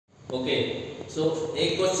Okay, सो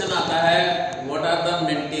एक question आता है, what are the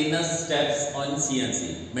maintenance steps on CNC.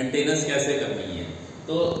 Maintenance कैसे करनी है?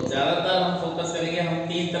 तो ज्यादातर हम फोकस करेंगे, हम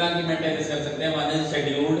तीन तरह की मेंटेनेंस कर सकते हैं। One is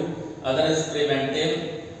scheduled, other is preventive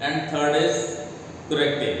and third is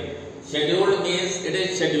corrective. Scheduled means it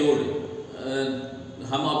is scheduled,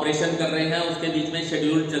 हम ऑपरेशन कर रहे हैं उसके बीच में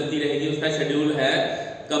शेड्यूल चलती रहेगी, उसका शेड्यूल है।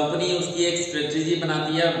 कंपनी उसकी एक स्ट्रेटजी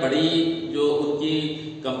बनाती है, बड़ी जो उनकी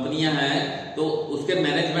कंपनियां हैं तो उसके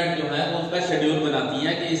मैनेजमेंट जो है वो उसका शेड्यूल बनाती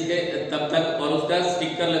है कि इसके तब तक, और उसका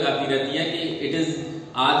स्टिकर लगाती रहती है कि इट इज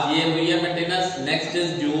आज ये हुई है maintenance, next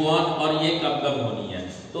is due on, और ये कब कब होनी है।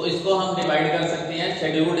 तो इसको हम डिवाइड कर सकते हैं।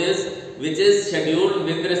 Scheduled is which is scheduled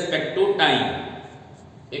with respect to time.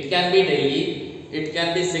 It can be daily, it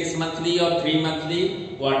can be 6 monthly और 3 मंथली,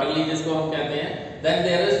 क्वार्टरली जिसको हम कहते हैं। देन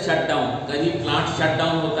देयर इज शटडाउन, कभी प्लांट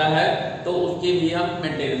शटडाउन होता है तो उसकी भी हम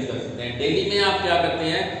मेंटेनेंस कर सकते हैं। डेली में आप क्या करते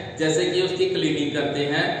हैं, जैसे कि उसकी क्लीनिंग करते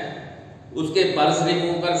हैं, उसके बल्स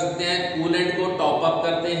रिमूव कर सकते हैं, कूलेंट को टॉप अप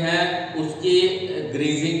करते हैं, उसकी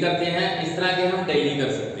ग्रीजिंग करते हैं, इस तरह के हम डेली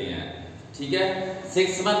कर सकते हैं। ठीक है।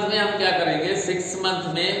 6 मंथ में हम क्या करेंगे, 6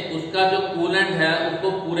 मंथ में उसका जो कूलेंट है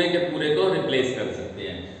उसको पूरे के पूरे को रिप्लेस कर सकते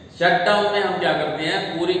हैं। शटडाउन में हम क्या करते हैं,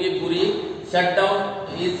 पूरी की पूरी shutdown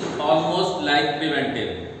is almost like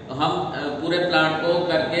preventive. हम पूरे प्लांट को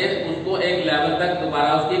करके उसको एक लेवल तक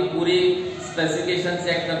दोबारा उसकी पूरी स्पेसिफिकेशन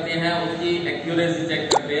चेक करते हैं, उसकी एक्यूरेसी चेक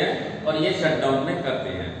करते हैं, और ये शटडाउन में करते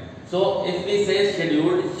हैं। सो इफ वी से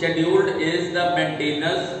scheduled, scheduled is the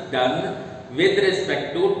maintenance done with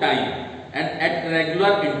respect to time and at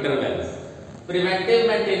regular intervals. Preventive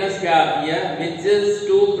maintenance क्या आती है, which is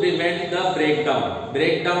to prevent the breakdown.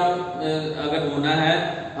 Breakdown अगर होना है,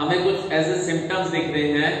 हमें कुछ ऐसे सिम्टम्स दिख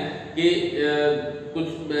रहे हैं कि कुछ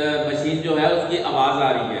मशीन जो है उसकी आवाज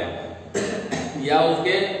आ रही है या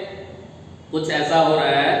उसके कुछ ऐसा हो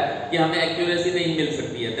रहा है कि हमें एक्यूरेसी नहीं मिल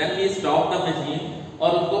सकती है, then we stop the machine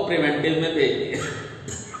और उसको प्रिवेंटिव में भेज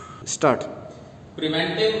दिए। स्टार्ट।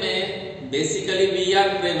 प्रिवेंटिव में basically we are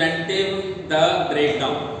preventive the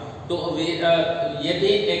breakdown. तो ये भी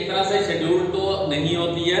एक तरह से शेड्यूल तो नहीं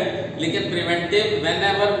होती है, लेकिन preventive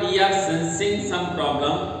whenever we are sensing some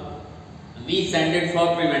problem we send it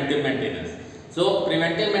for preventive maintenance. So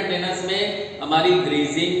preventive maintenance में हमारी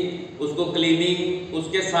ग्रीजिंग, उसको क्लीनिंग,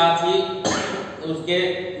 उसके साथ ही उसके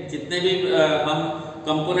जितने भी हम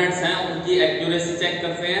कंपोनेंट्स हैं उनकी एक्यूरेसी चेक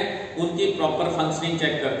करते हैं, उनकी प्रॉपर फंक्शनिंग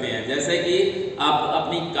चेक करते हैं। जैसे कि आप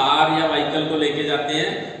अपनी कार या व्हीकल को लेके जाते हैं,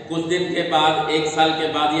 कुछ दिन के बाद, 1 साल के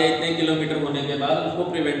बाद या इतने किलोमीटर होने के बाद उसको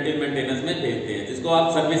प्रिवेंटिव मेंटेनेंस में भेजते हैं, जिसको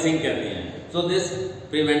आप सर्विसिंग कहते हैं। So this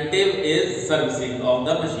preventive is servicing of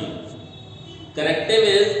the machine. Corrective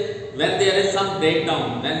is when there is some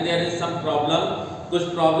breakdown, when there is some problem, कुछ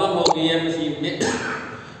प्रॉब्लम हो गई है मशीन में,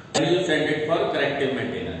 you send it for corrective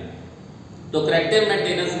maintenance. तो करेक्टिव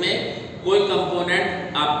मेंटेनेंस में कोई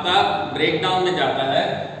कंपोनेंट आपका breakdown में जाता है,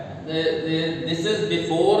 this is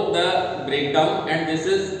before the breakdown and this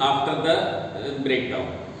is after the breakdown.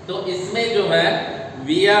 तो इसमें जो है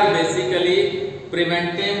we are basically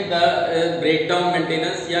preventing the breakdown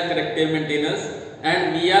maintenance या corrective maintenance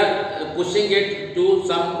and we are pushing it to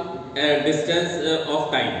some distance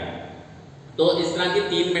of time. तो इस तरह की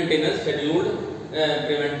 3 maintenance, scheduled,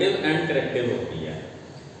 preventive and corrective होती है।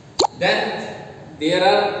 Then there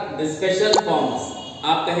our discussion forms.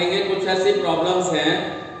 आप कहेंगे कुछ ऐसी प्रॉब्लम्स हैं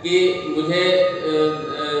कि मुझे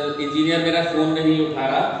इंजीनियर मेरा फोन नहीं उठा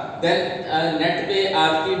रहा, देन नेट पे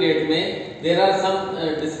आज की डेट में there are some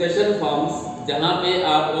discussion forms जहां पे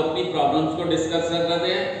आप अपनी प्रॉब्लम्स को डिस्कस कर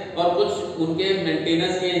रहे हैं, और कुछ उनके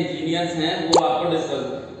मेंटेनेंस के इंजीनियर्स हैं वो आपको discuss.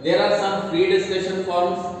 There are some free discussion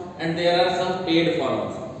forms and there are some paid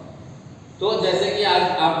forms. तो जैसे कि आज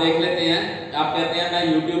आप देख लेते हैं, आप कहते हैं मैं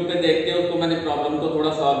YouTube पे देख के उसको मैंने प्रॉब्लम को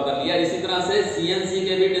थोड़ा सॉल्व कर लिया। इसी तरह से CNC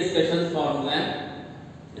के भी डिस्कशन फॉर्म्स हैं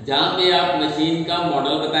जहां पे आप मशीन का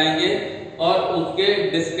मॉडल बताएंगे और उसके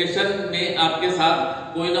डिस्कशन में आपके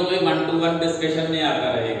साथ कोई ना कोई 1-to-1 डिस्कशन में आता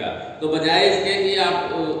रहेगा। तो बजाय इसके कि आप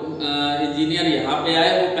इंजीनियर यहाँ पे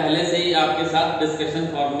आए, वो पहले से ही आपके साथ डिस्कशन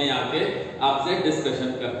फॉर्म में आके आपसे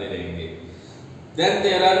डिस्कशन करते रहेंगे। Then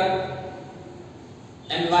there are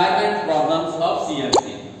environment problems of CNC.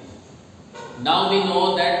 Now we know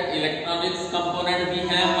that electronics component भी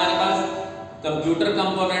है हमारे पास, कंप्यूटर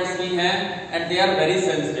कंपोनेंट्स भी हैं, and they are very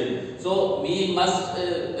sensitive. So we must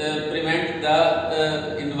prevent the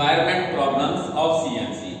environment problems of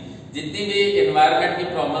CNC. जितनी भी environment की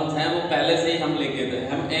problems हैं वो पहले से ही हम लेके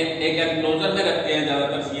हम एक एनक्लोजर में रखते हैं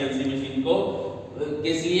ज्यादातर CNC मशीन को,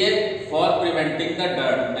 किस लिए, फॉर प्रिवेंटिंग द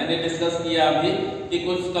डर्ट। मैंने डिस्कस किया अभी कि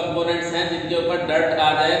कुछ कंपोनेंट्स हैं जिनके ऊपर डर्ट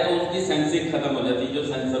आ जाए तो उसकी सेंसिंग खत्म हो जाती है, जो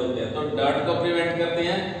सेंसर होते हैं, तो डर्ट को प्रिवेंट करते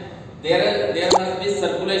हैं। There must be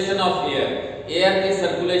circulation of air, air की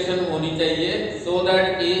सर्कुलेशन होनी चाहिए, सो दैट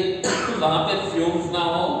कि वहां पे फ्यूम्स ना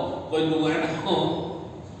हो, कोई धुआं ना हो।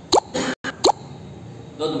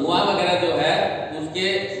 तो धुआं वगैरह जो है उसके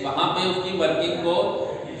वहां पे उसकी वर्किंग को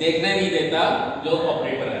देखने नहीं देता जो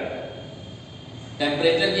ऑपरेटर है।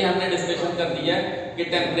 टेम्परेचर की हमने डिस्कशन कर दी है कि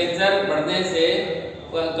टेम्परेचर बढ़ने से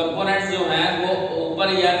कंपोनेंट्स जो हैं वो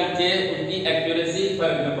ऊपर या नीचे उनकी एक्यूरेसी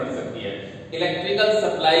फर्क में पड़ सकती है। इलेक्ट्रिकल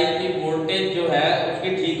सप्लाई की वोल्टेज जो है उसकी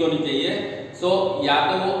ठीक होनी चाहिए। सो या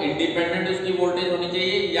तो वो इंडिपेंडेंट उसकी वोल्टेज होनी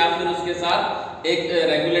चाहिए या फिर उसके साथ एक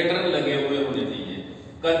रेगुलेटर लगे हुए होने चाहिए।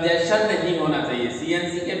 कंजेशन नहीं होना चाहिए,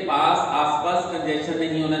 सीएनसी के पास आसपास कंजेशन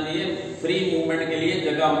नहीं होना चाहिए, फ्री मूवमेंट के लिए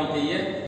जगह होनी चाहिए।